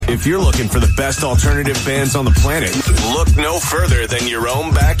If you're looking for the best alternative bands on the planet, look no further than your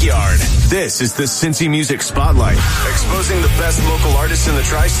own backyard. This is the Cincy Music Spotlight, exposing the best local artists in the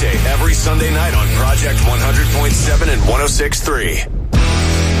tri-state every Sunday night on Project 100.7 and 106.3.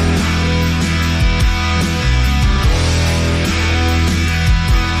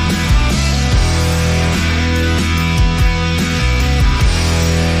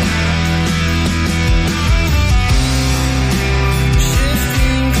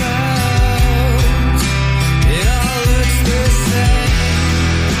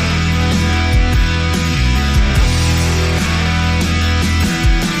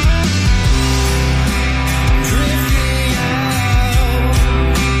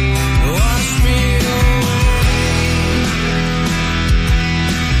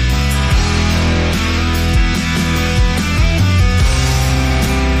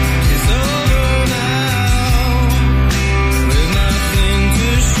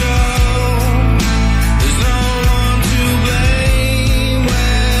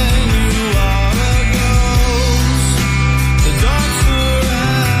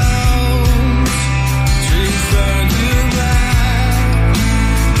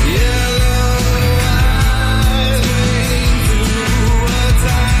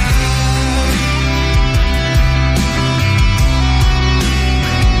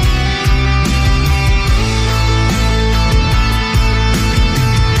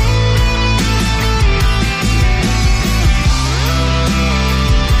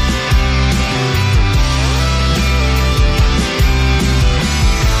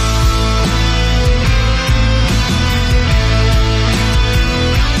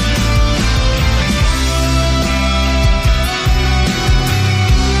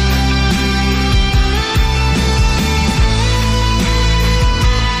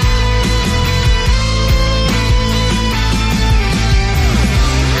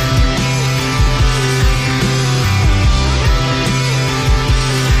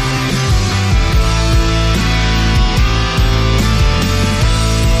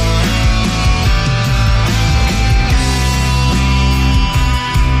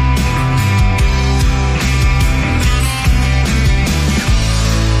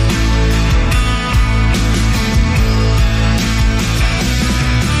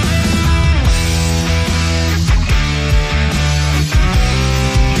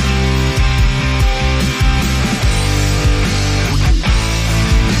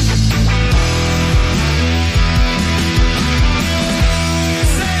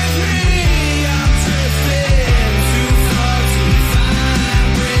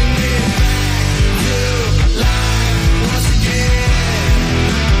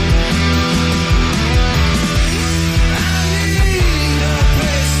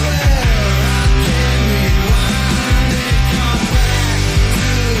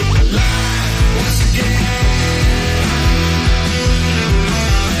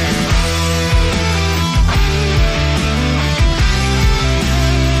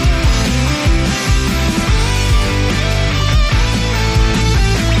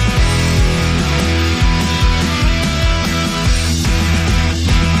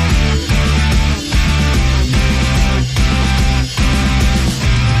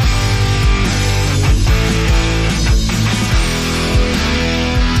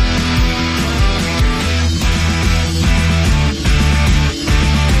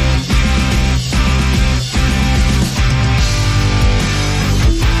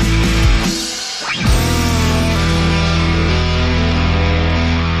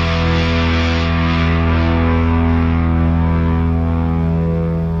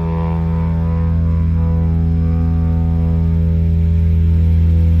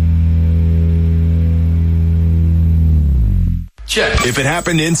 Check. If it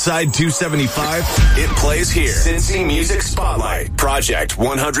happened inside 275, it plays here. Cincy Music Spotlight, Project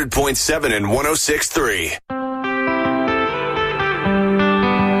 100.7 and 106.3.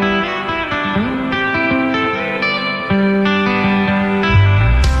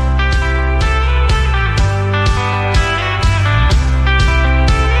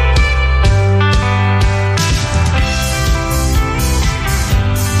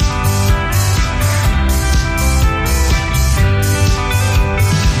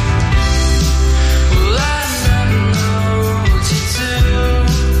 Well, I never know what to do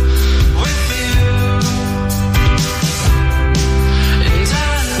with you.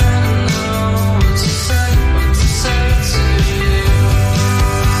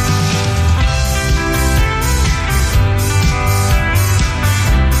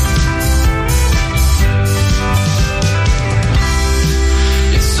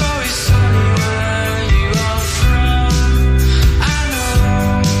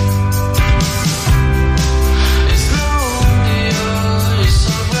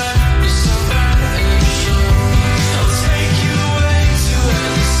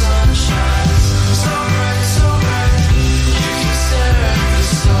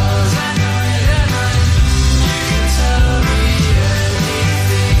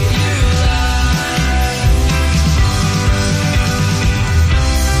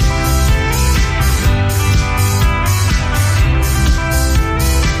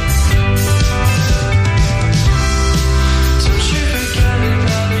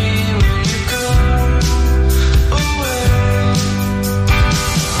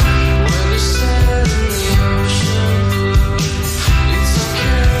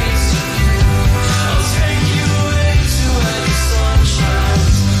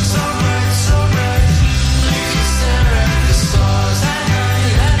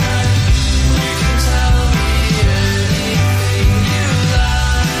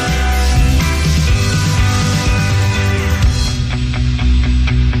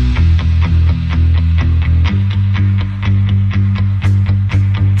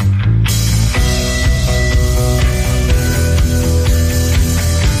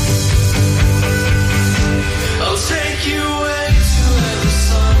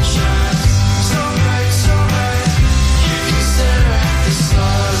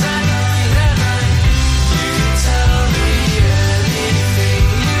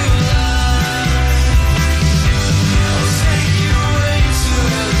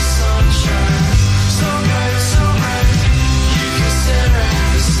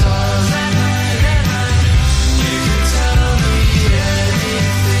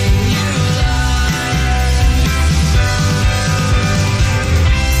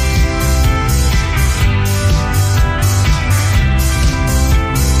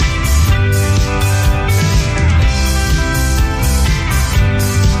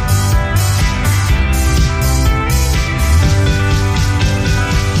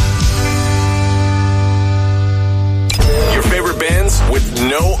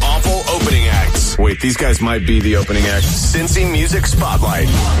 these guys might be the opening act. Cincy Music Spotlight,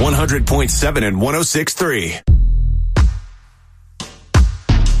 100.7 and 106.3.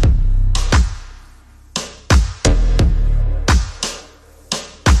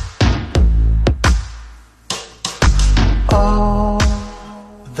 All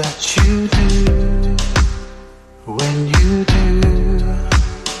that you do, when you do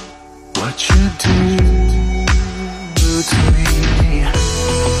what you do to me.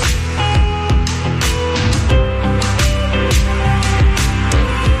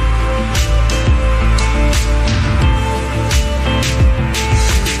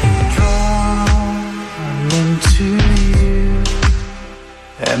 Calling to you,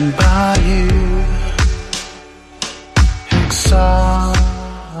 and by you,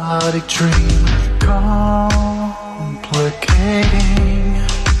 exotic dream, complicating,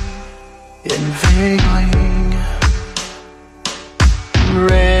 inveighling,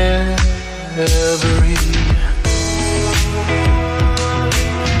 reverie.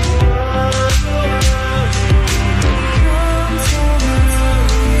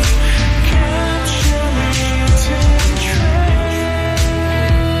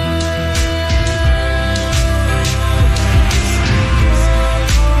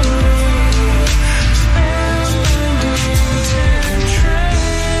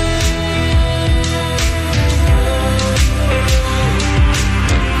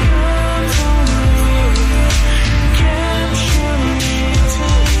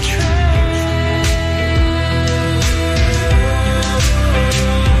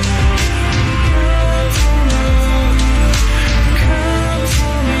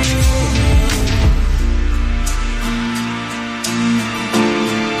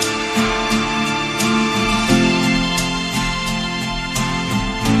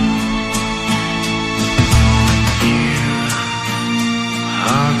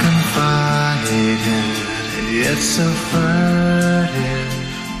 It's so furtive,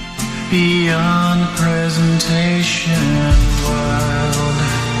 beyond presentation, wild,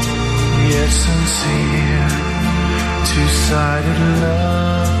 yet sincere, two-sided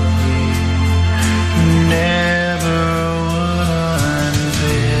lovely, never would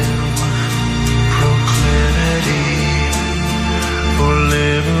unveil proclivity for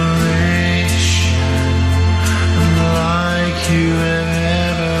liberation, like you have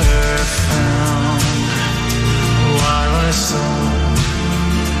ever found. While I sought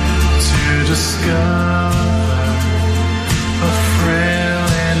to discover a frail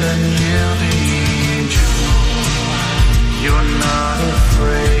and unyielding jewel, you're not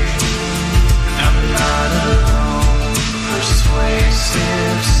afraid, I'm not alone,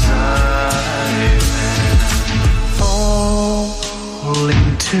 persuasive silence, falling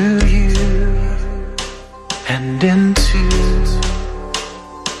to you and into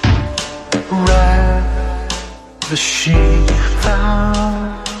ravishing,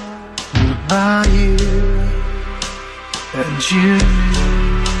 found by you, and you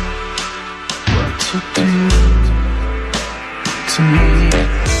knew what to do to me.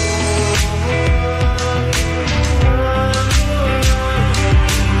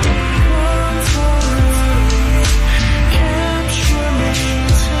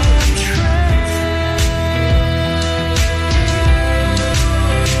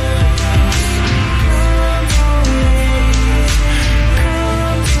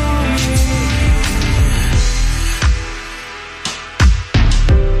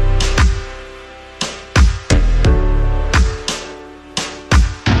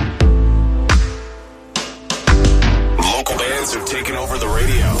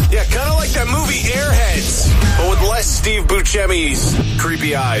 Steve Buscemi's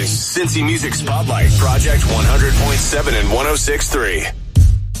Creepy Eyes, Cincy Music Spotlight, Project 100.7 and 106.3.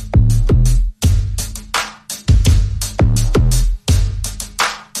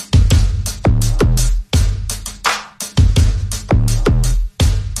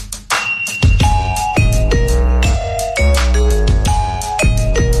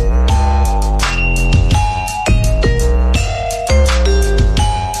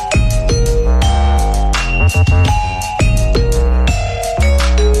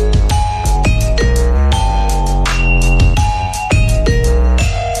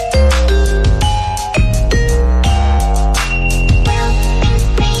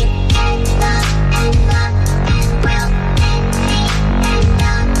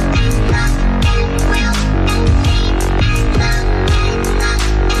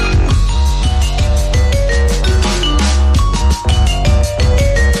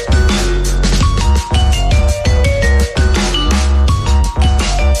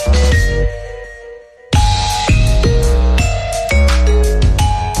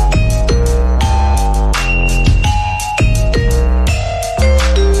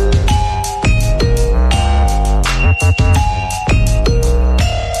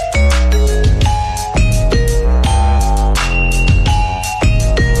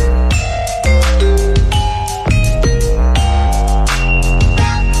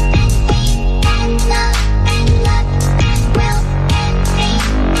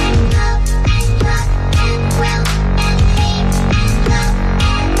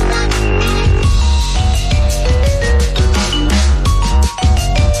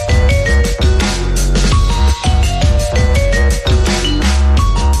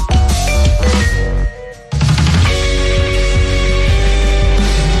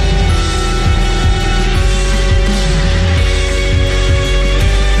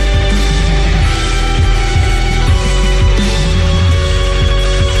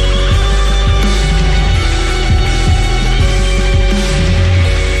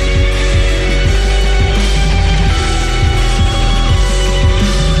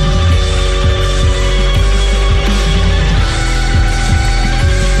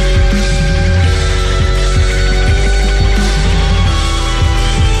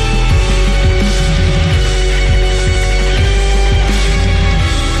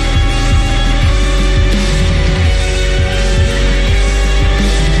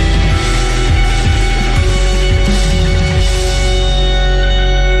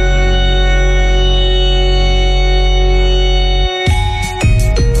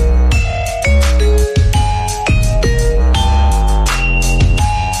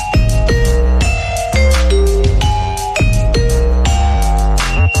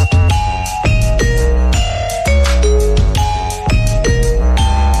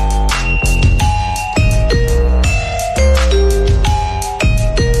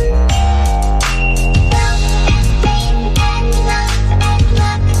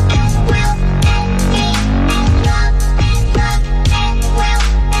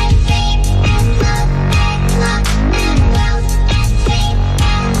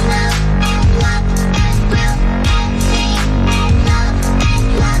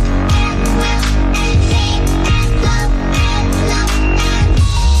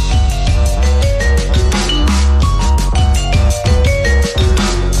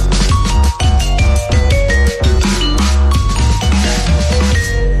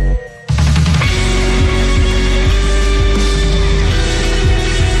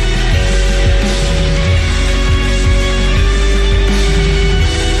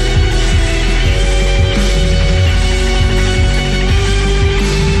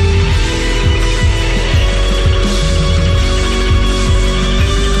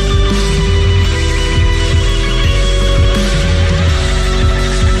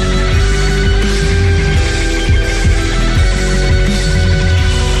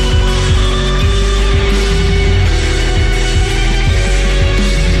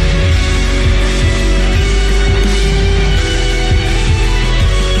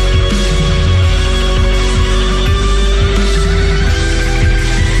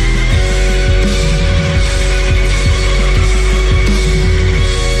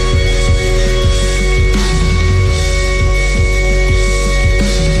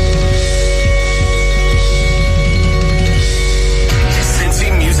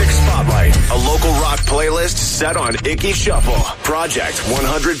 set on Icky Shuffle. Project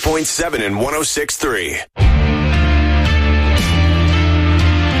 100.7 and 106.3.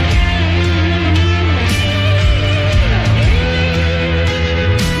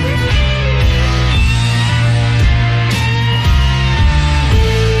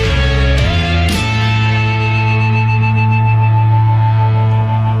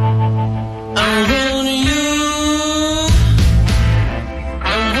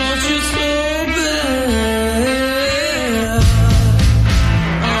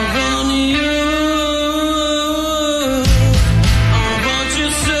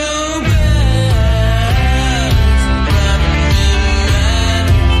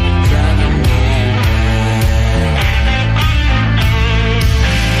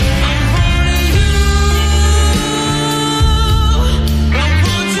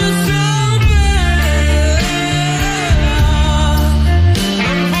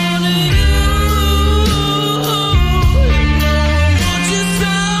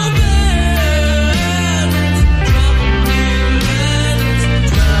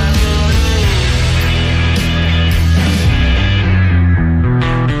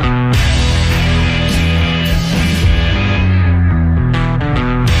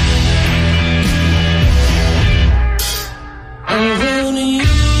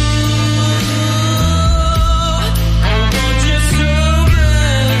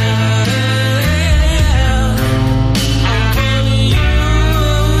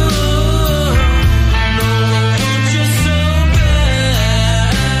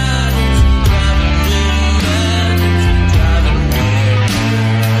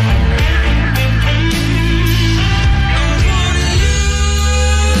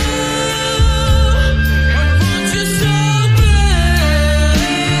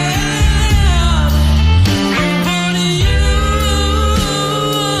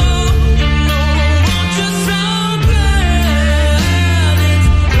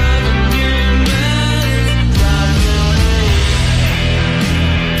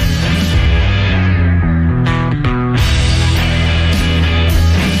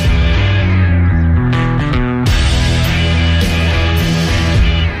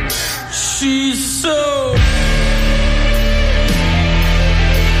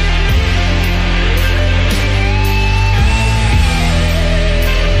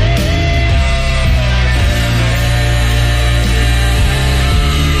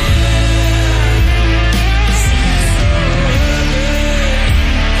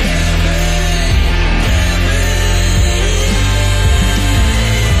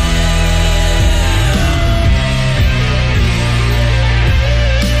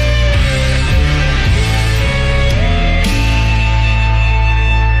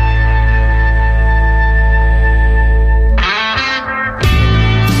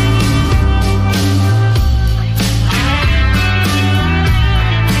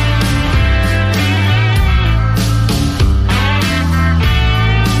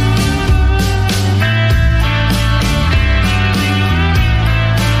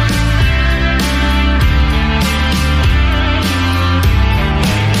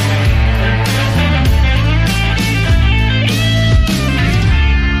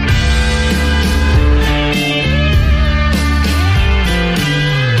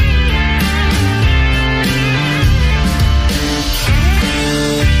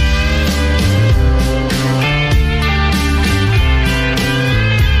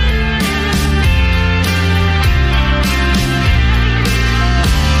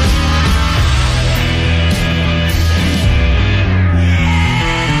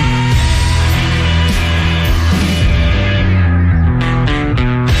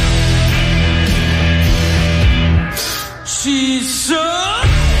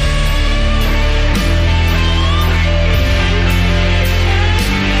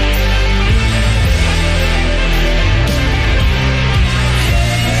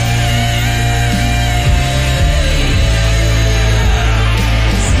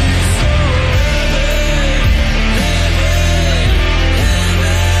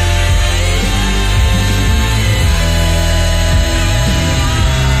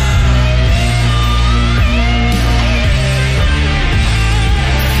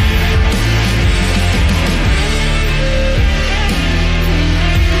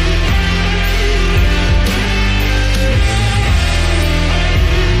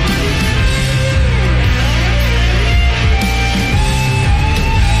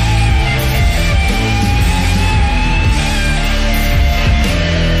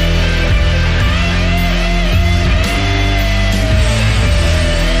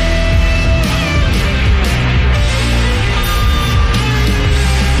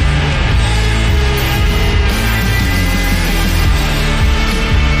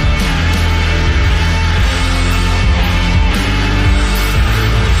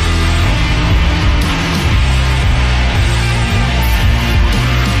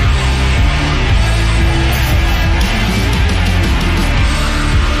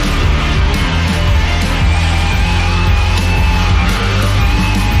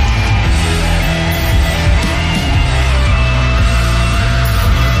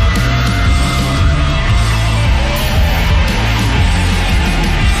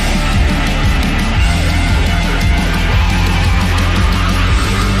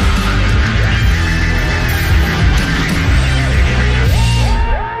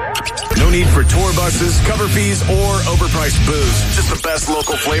 cover fees or overpriced booze. Just the best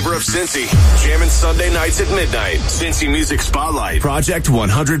local flavor of Cincy. Jamming Sunday nights at midnight. Cincy Music Spotlight. Project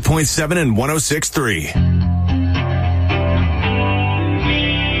 100.7 and 106.3.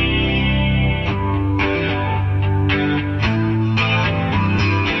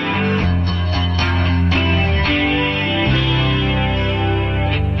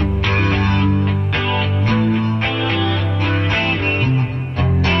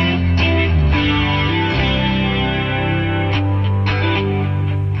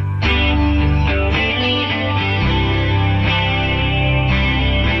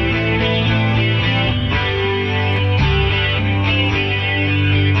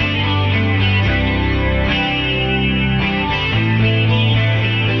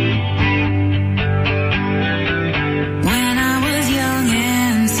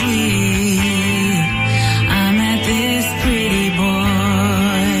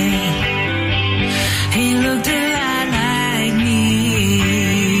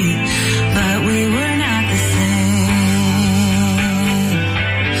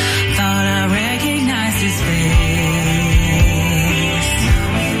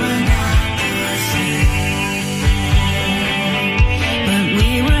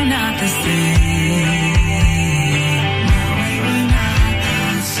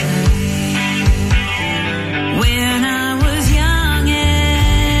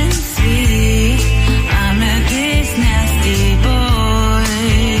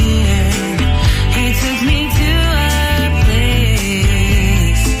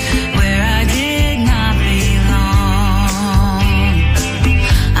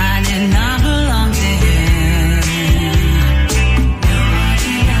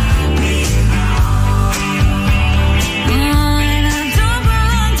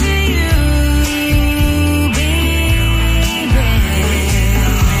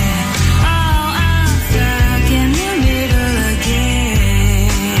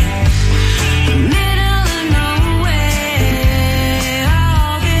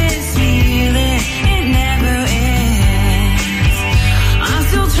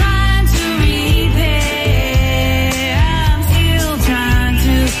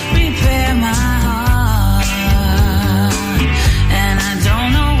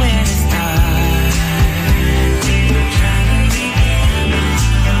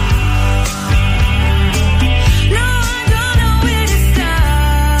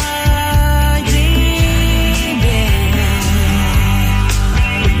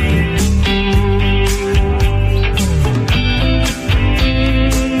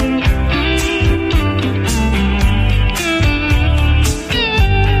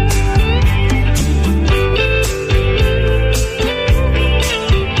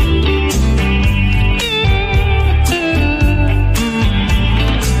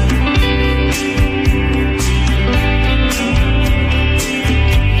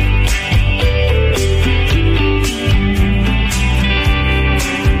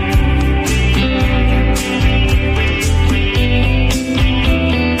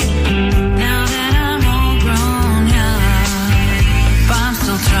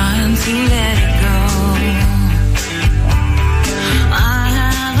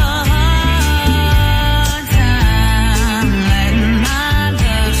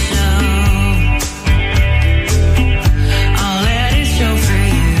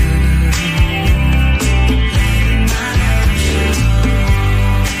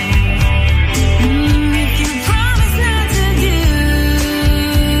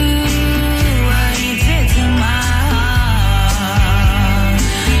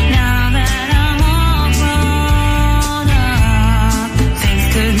 Now that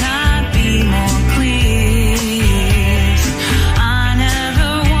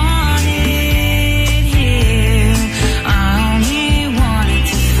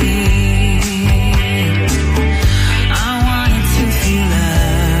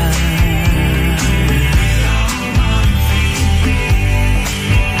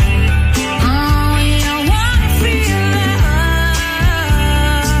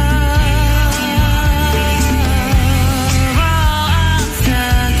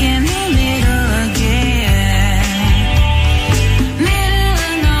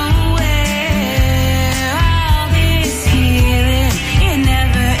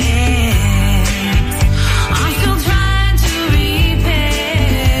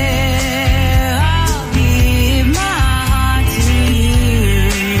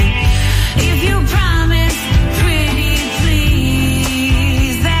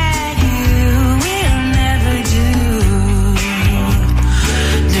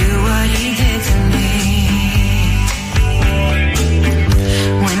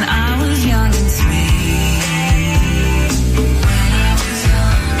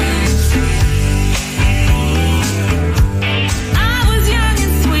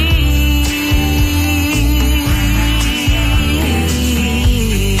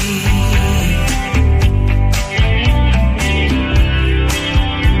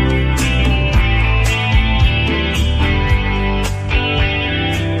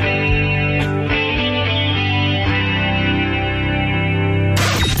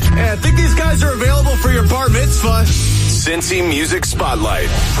Cincy Music Spotlight.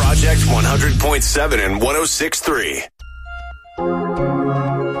 Project 100.7 and 106.3.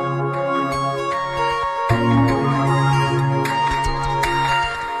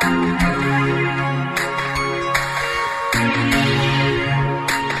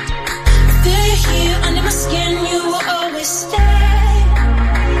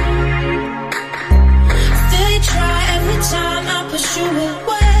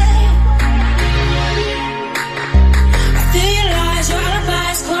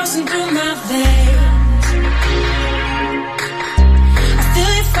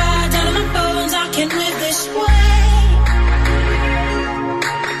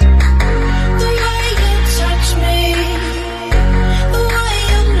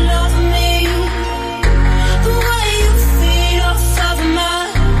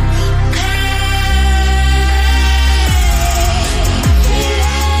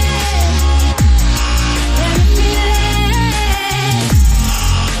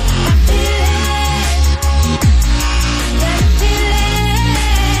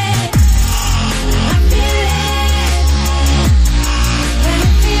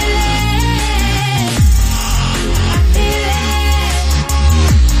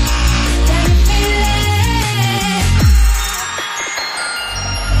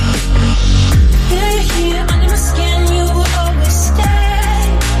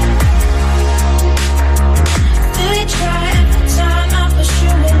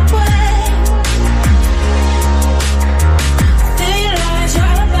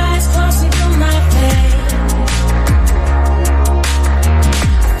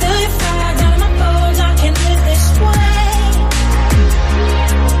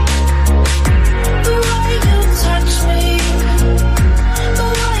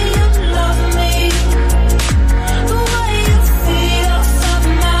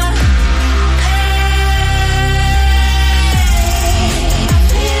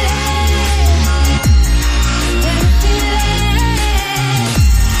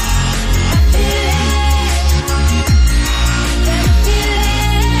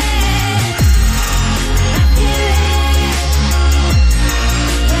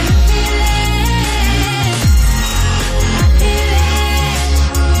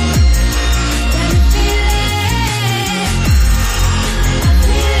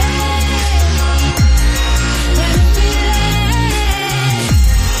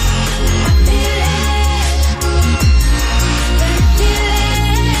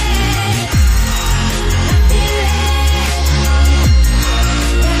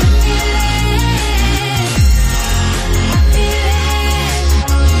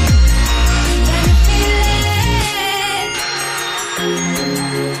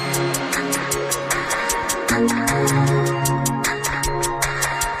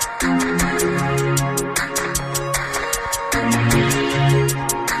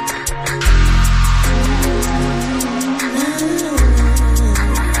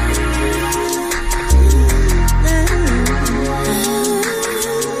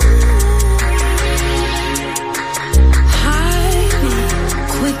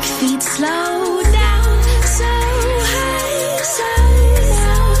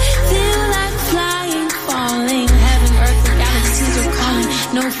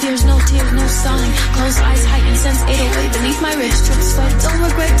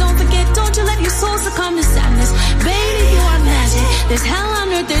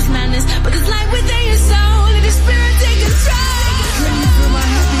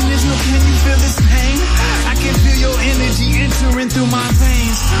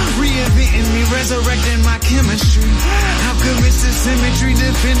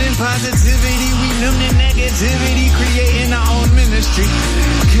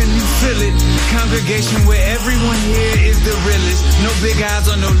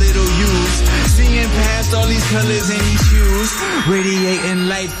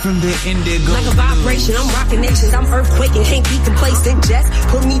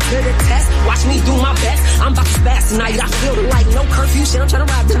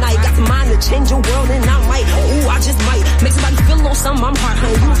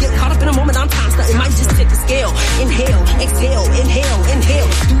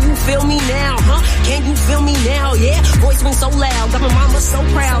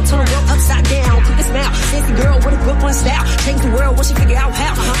 Goofy girl with a Brooklyn style. Change the world when she figure out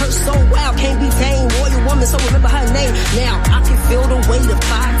how. Her so wild, can't be tamed. Royal woman, so remember her name. Now I can feel the weight of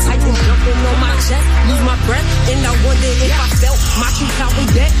fire, Titan jumping on my chest. Lose my breath, and I wonder if I felt my true power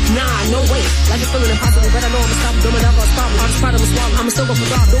dead. Nah, no way. Like it's feeling impossible, but I know I'ma stop. Don't ever stop. I'll just try to swallow. I'ma still go for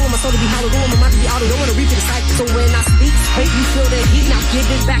God. Don't want my soul to be hollow. Don't want my mind to be auto. Don't want to repeat the cycle. So when I speak, hope you feel the heat. Now give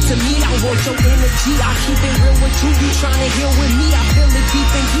it back to me. I want your energy. I keep it real with you. You trying to heal with me. I feel it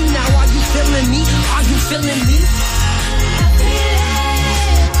deep in you. Now are you feeling me? Are you feeling me?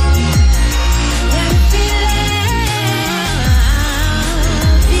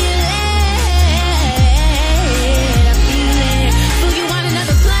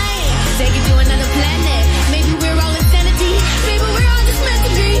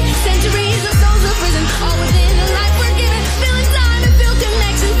 Centuries of souls of prison, all within a life we're given. Feeling time and feel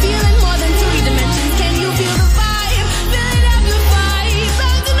connection, feeling more than 3 dimensions. Can you feel the vibe? Feel it amplified,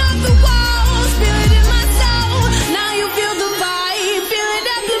 bouncing off the walls. Feel it in my soul. Now you feel the vibe. Feel it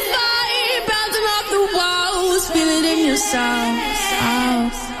amplified, bouncing off the walls. Feel it in your soul.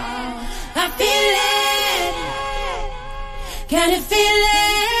 I feel it. Can you feel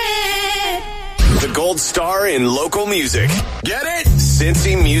it? The gold star in local music. Get it?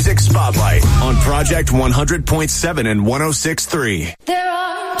 Cincy Music Spotlight on Project 100.7 and 106.3. There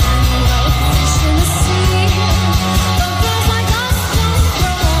are fish in the sea, but girls like us don't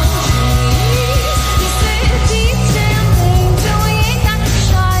grow on trees. You say a deep damn thing, till we ain't that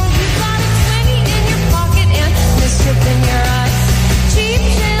shy. You got a 20 in your pocket and mischief in your eyes. Cheap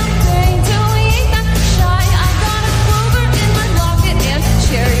champagne, till we ain't that shy. I got a clover in my locket and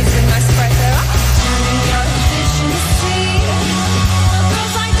cherries in my Sprite. There are fish in the sea, but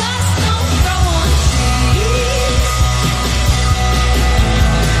girls like us don't grow on trees.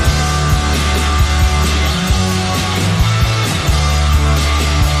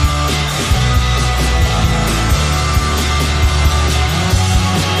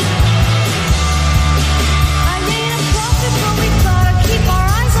 I made a profit, but we gotta keep our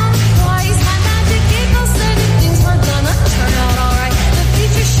eyes on the prize. My magic gave us certain things were gonna turn out alright. The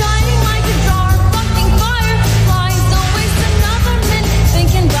future's shining like a jar of fucking fireflies. Don't waste another minute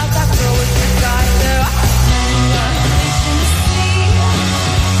thinking about that girl with your guy. There are fish in the sea,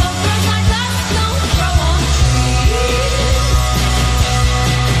 but girls like us don't grow on trees.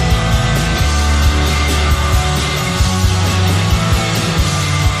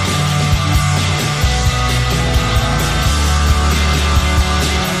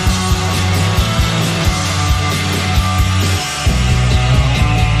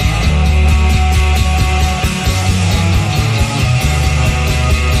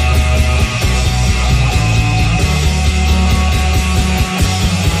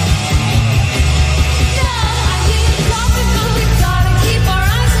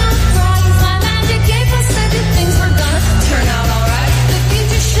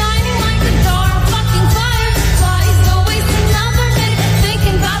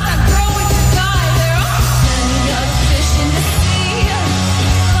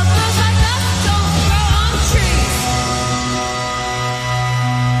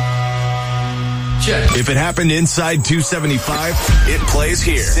 If it happened inside 275, it plays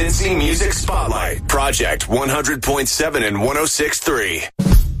here. Cincy Music Spotlight, Project 100.7 and 106.3.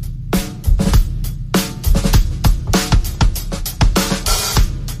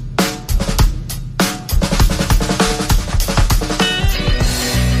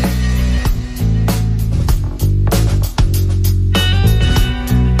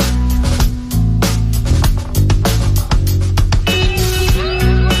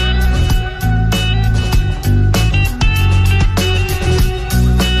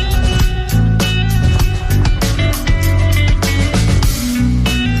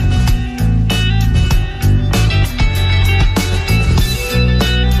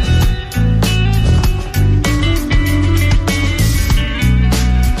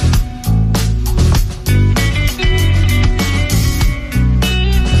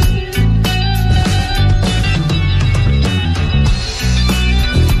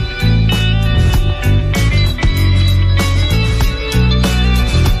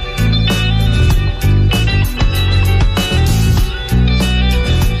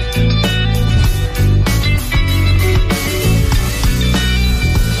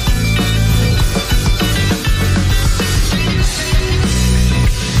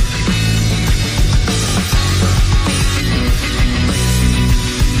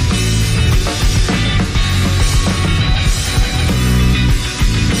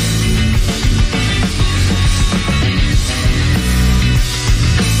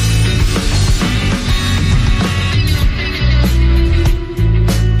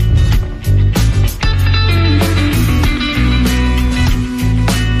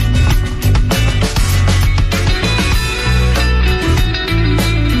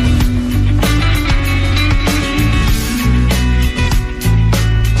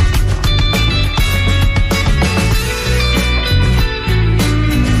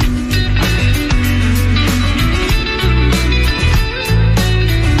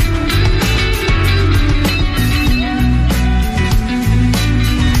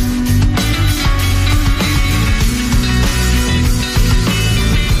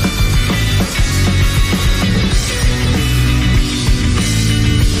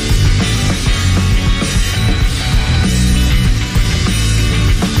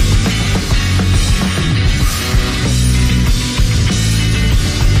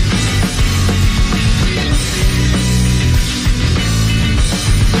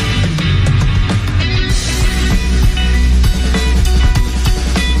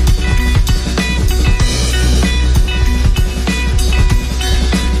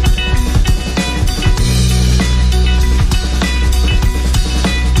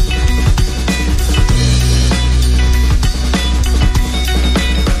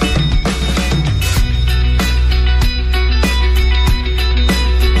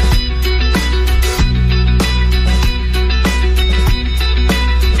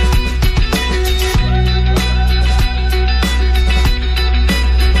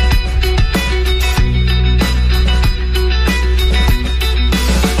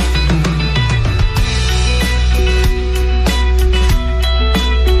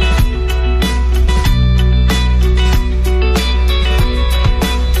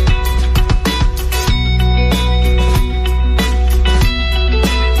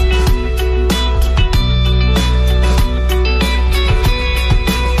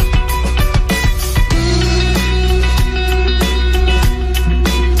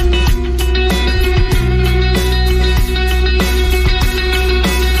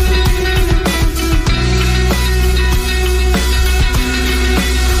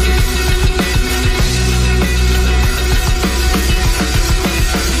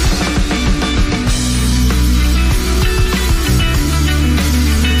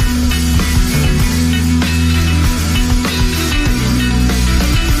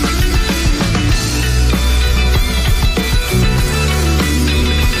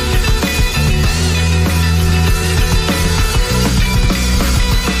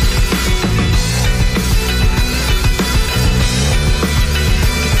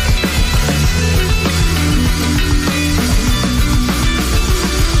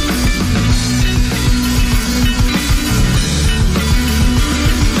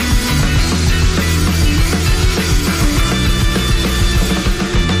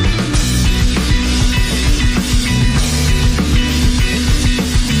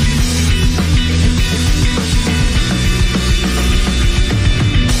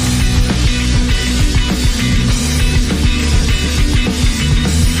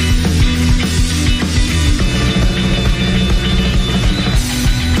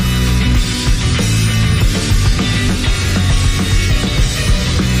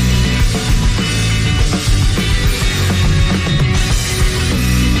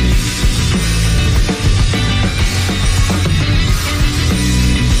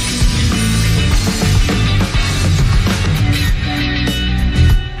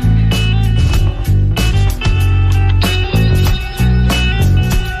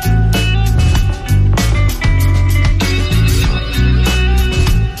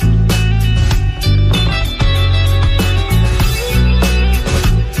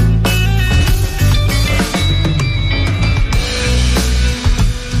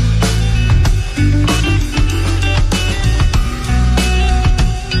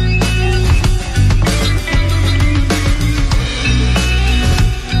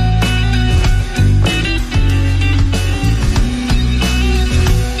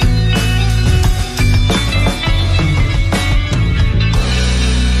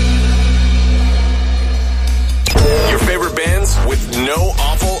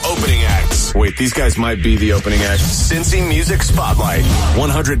 These guys might be the opening act. Cincy Music Spotlight,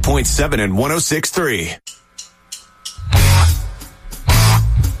 100.7 and 106.3.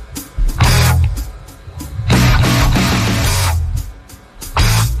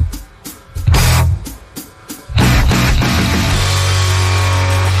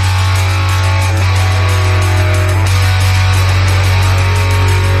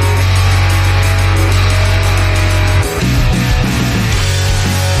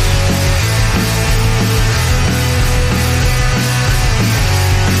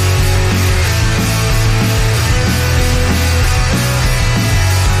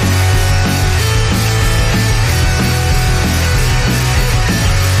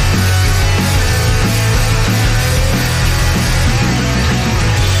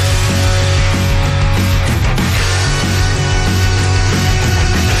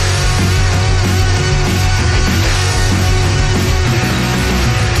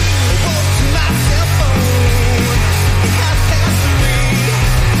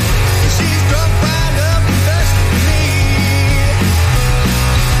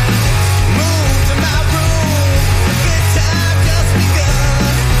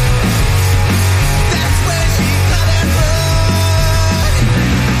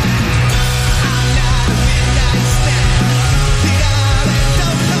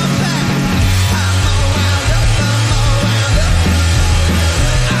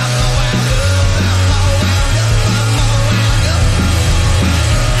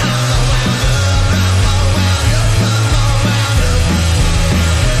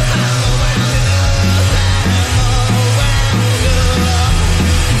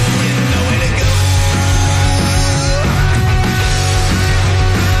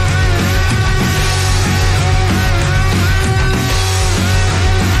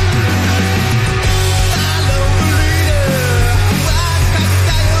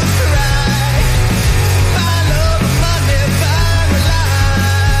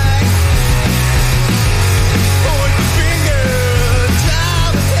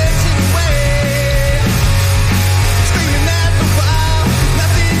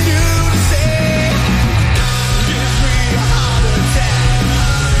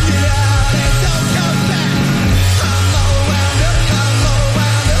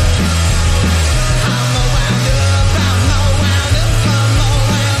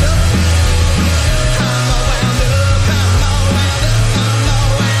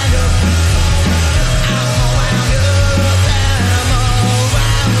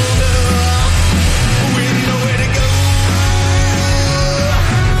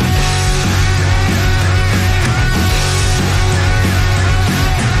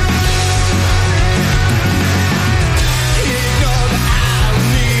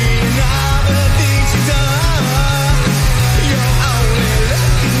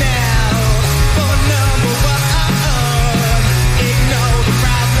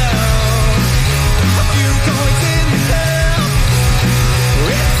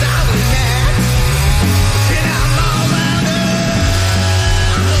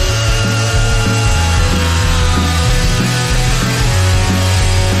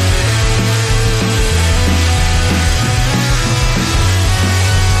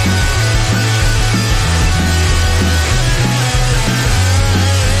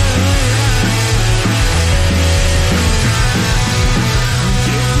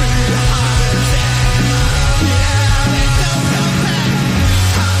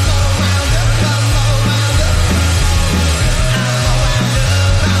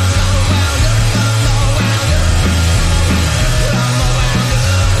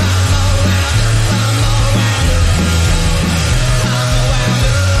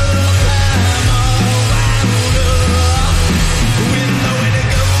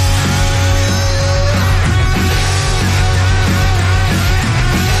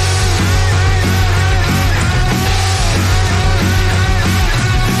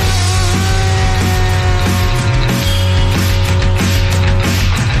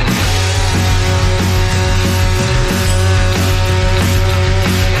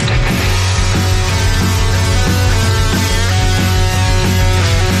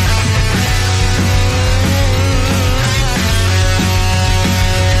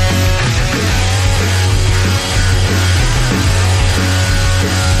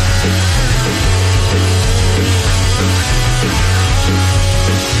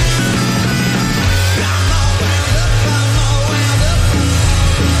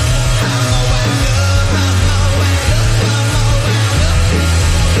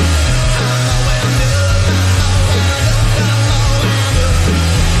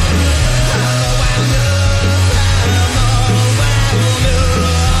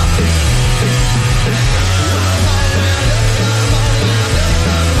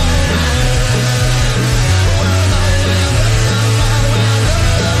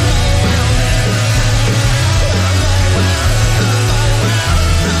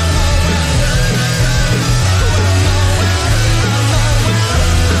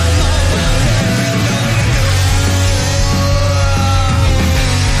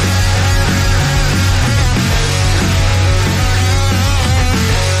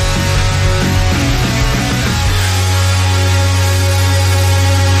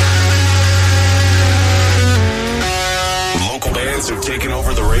 taking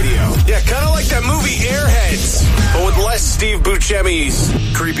over the radio. Yeah, kind of like that movie Airheads, but with less Steve Buscemi's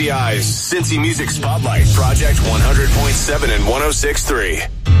creepy eyes. Cincy Music Spotlight, Project 100.7 and 106.3.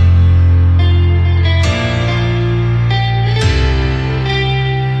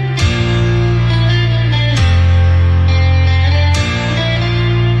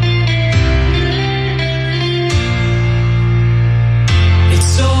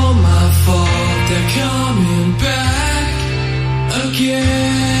 Coming back again,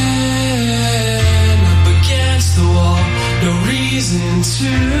 up against the wall, no reason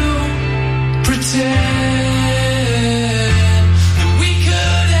to pretend that we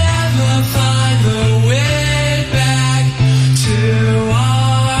could ever find the way back to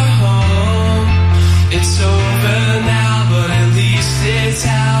our home. It's over now, but at least it's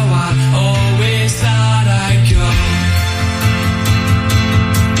how I always thought I'd go.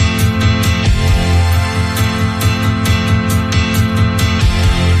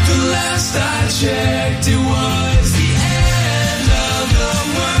 I checked, it was the end of the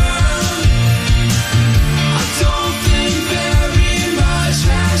world. I don't think very much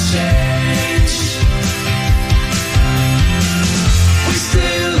has changed. We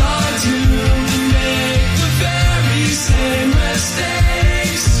still are doomed to make the very same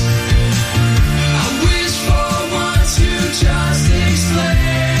mistakes. I wish for one to just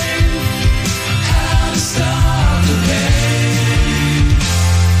explain how to stop the pain.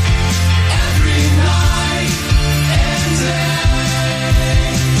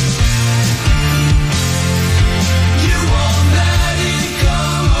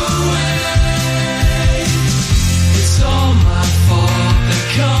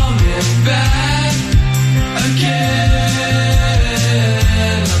 Back again,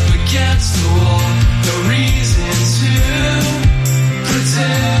 up against the wall, no reason to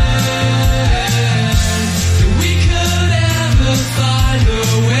pretend that we could ever find a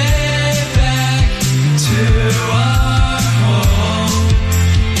way back to our home.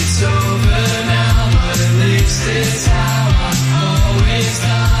 It's over now, but at least it's how I always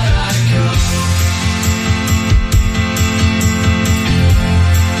thought I'd go.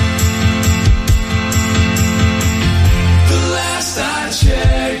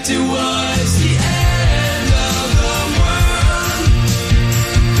 Checked, it was the end of the world.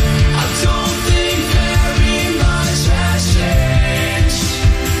 I don't think very much has changed.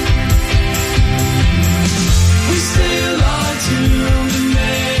 We still are doomed to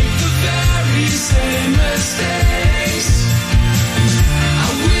make the very same mistakes. I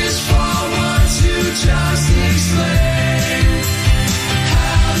wish for one to just explain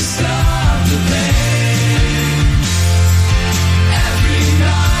how to stop the pain.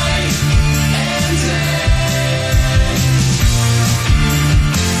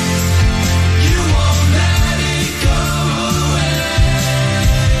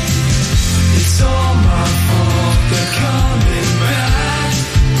 Coming back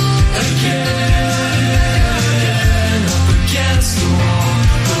again, up against the wall,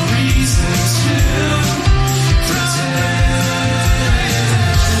 no reason to pretend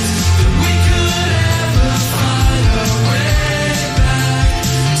that we could ever find a way back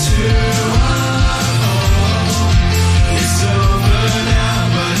to our home. It's over now,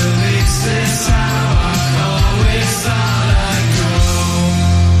 but at least it's how I always thought I'd go.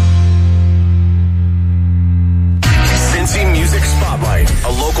 Cincy Music Spotlight,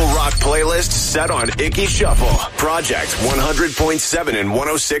 a local rock playlist set on Icky Shuffle. Project 100.7 and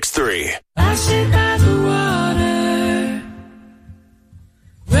 106.3. I sit by the water,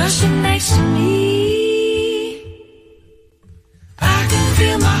 rushing next to me. I can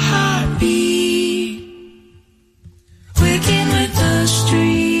feel my heartbeat, quicking with the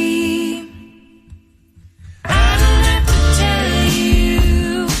stream. I don't have to tell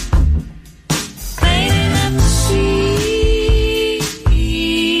you, plain enough to see.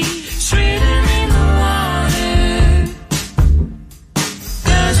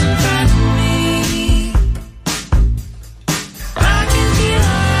 Doesn't bother me. I can feel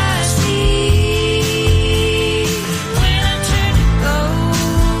our eyes meet.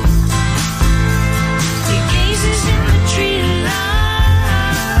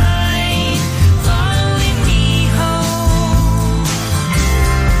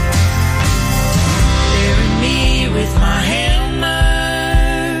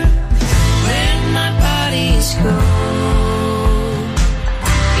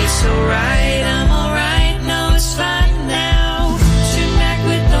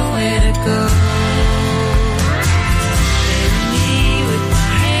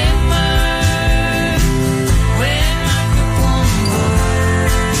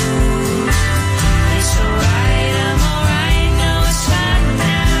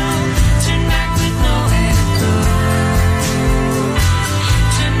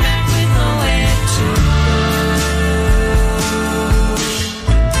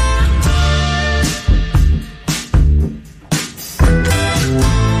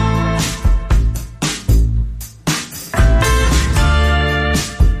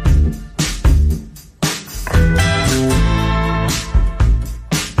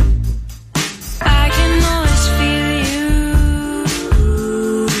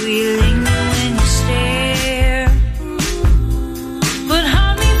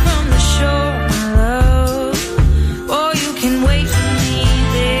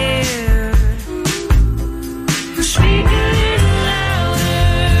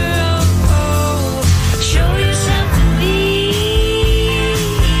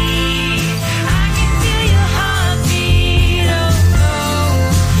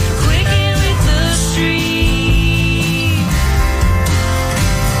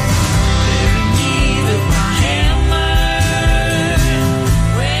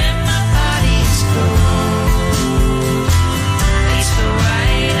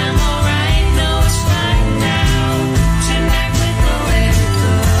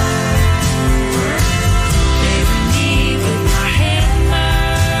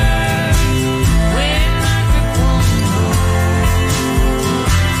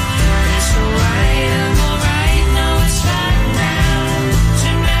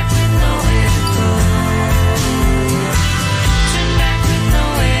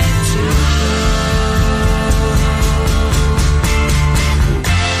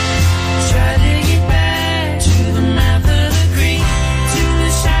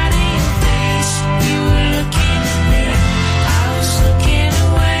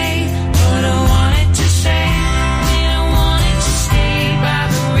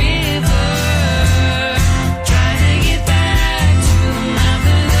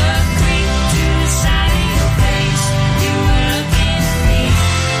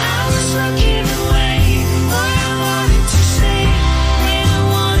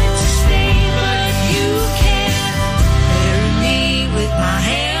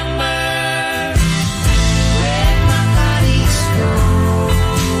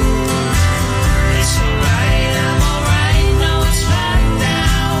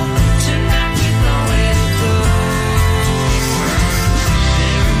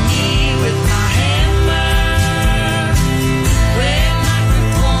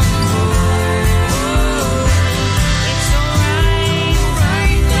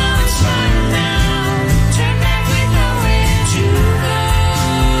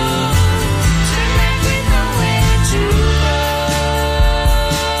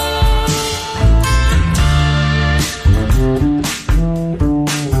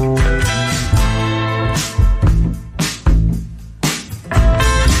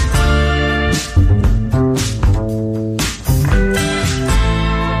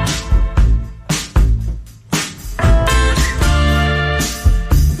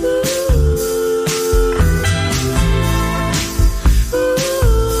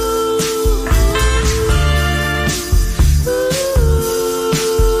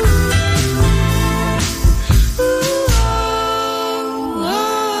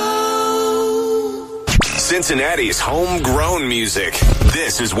 Cincinnati's homegrown music.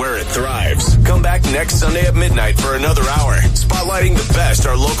 This is where it thrives. Come back next Sunday at midnight for another hour, spotlighting the best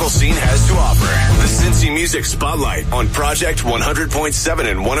our local scene has to offer. The Cincy Music Spotlight on Project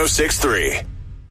 100.7 and 106.3.